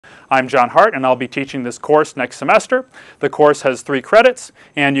I'm John Hart, and I'll be teaching this course next semester. The course has 3 credits,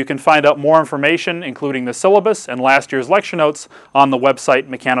 and you can find out more information, including the syllabus and last year's lecture notes, on the website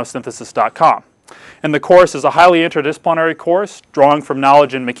mechanosynthesis.com. And the course is a highly interdisciplinary course, drawing from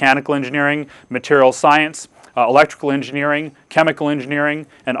knowledge in mechanical engineering, materials science, electrical engineering, chemical engineering,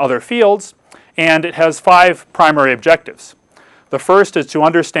 and other fields, and it has 5 primary objectives. The first is to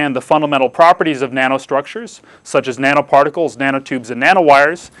understand the fundamental properties of nanostructures, such as nanoparticles, nanotubes, and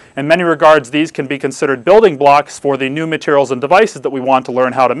nanowires. In many regards, these can be considered building blocks for the new materials and devices that we want to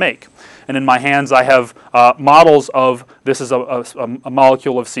learn how to make. And in my hands, I have models of, this is a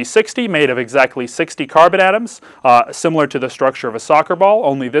molecule of C60 made of exactly 60 carbon atoms, similar to the structure of a soccer ball,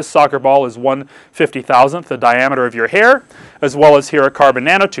 only this soccer ball is 1/50,000th the diameter of your hair, as well as here a carbon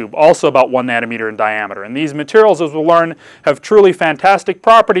nanotube, also about 1 nanometer in diameter. And these materials, as we'll learn, have truly fantastic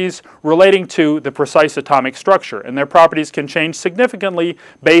properties relating to the precise atomic structure, and their properties can change significantly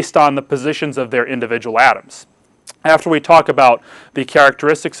based on the positions of their individual atoms. After we talk about the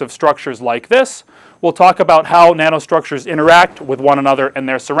characteristics of structures like this, we'll talk about how nanostructures interact with one another and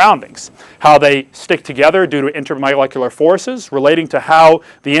their surroundings, how they stick together due to intermolecular forces relating to how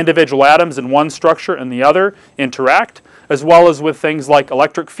the individual atoms in one structure and the other interact, as well as with things like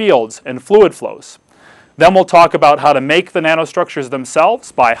electric fields and fluid flows. Then we'll talk about how to make the nanostructures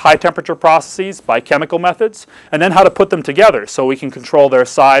themselves by high temperature processes, by chemical methods, and then how to put them together so we can control their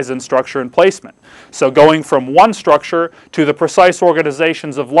size and structure and placement. So going from one structure to the precise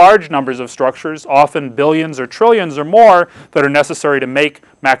organizations of large numbers of structures, often billions or trillions or more, that are necessary to make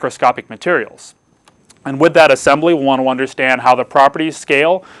macroscopic materials. And with that assembly, we'll want to understand how the properties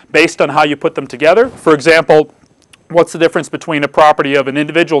scale based on how you put them together. For example, what's the difference between a property of an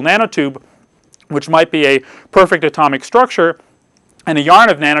individual nanotube, which might be a perfect atomic structure, and a yarn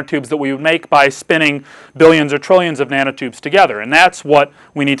of nanotubes that we would make by spinning billions or trillions of nanotubes together. And that's what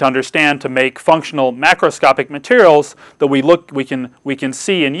we need to understand to make functional macroscopic materials that we can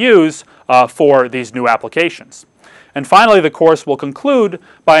see and use for these new applications. And finally, the course will conclude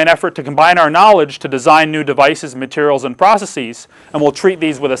by an effort to combine our knowledge to design new devices, materials, and processes, and we'll treat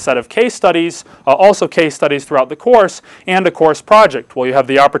these with a set of case studies, also case studies throughout the course, and a course project where you have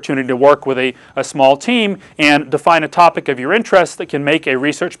the opportunity to work with a small team and define a topic of your interest that can make a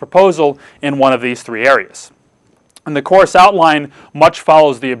research proposal in one of these 3 areas. And the course outline much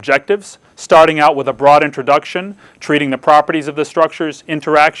follows the objectives, starting out with a broad introduction, treating the properties of the structures,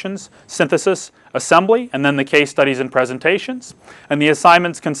 interactions, synthesis, assembly, and then the case studies and presentations. And the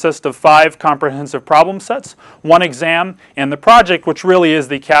assignments consist of 5 comprehensive problem sets, 1 exam, and the project, which really is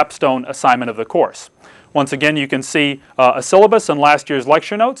the capstone assignment of the course. Once again, you can see a syllabus and last year's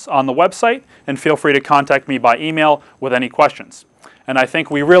lecture notes on the website, and feel free to contact me by email with any questions. And I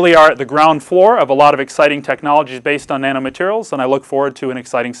think we really are at the ground floor of a lot of exciting technologies based on nanomaterials, and I look forward to an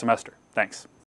exciting semester. Thanks.